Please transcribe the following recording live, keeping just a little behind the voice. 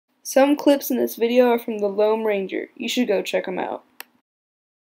Some clips in this video are from the Lone Ranger. You should go check them out.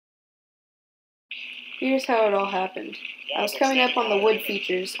 Here's how it all happened. I was coming up on the wood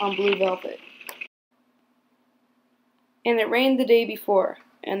features on Blue Velvet. And it rained the day before,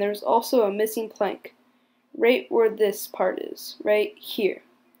 and there was also a missing plank, right where this part is, right here.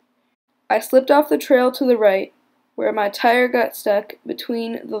 I slipped off the trail to the right, where my tire got stuck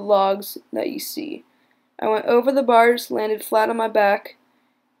between the logs that you see. I went over the bars, landed flat on my back,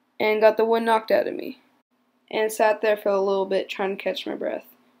 and got the wind knocked out of me, and sat there for a little bit trying to catch my breath.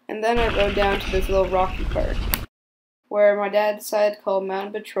 And then I rode down to this little rocky part, where my dad decided to call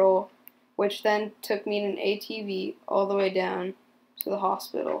Mountain Patrol, which then took me in an ATV all the way down to the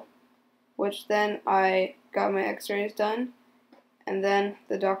hospital, which then I got my x-rays done, and then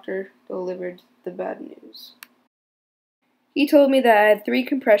the doctor delivered the bad news. He told me that I had 3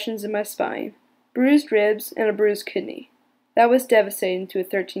 compressions in my spine, bruised ribs, and a bruised kidney. That was devastating to a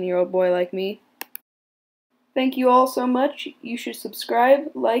 13-year-old boy like me. Thank you all so much. You should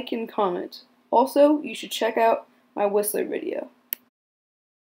subscribe, like, and comment. Also, you should check out my Whistler video.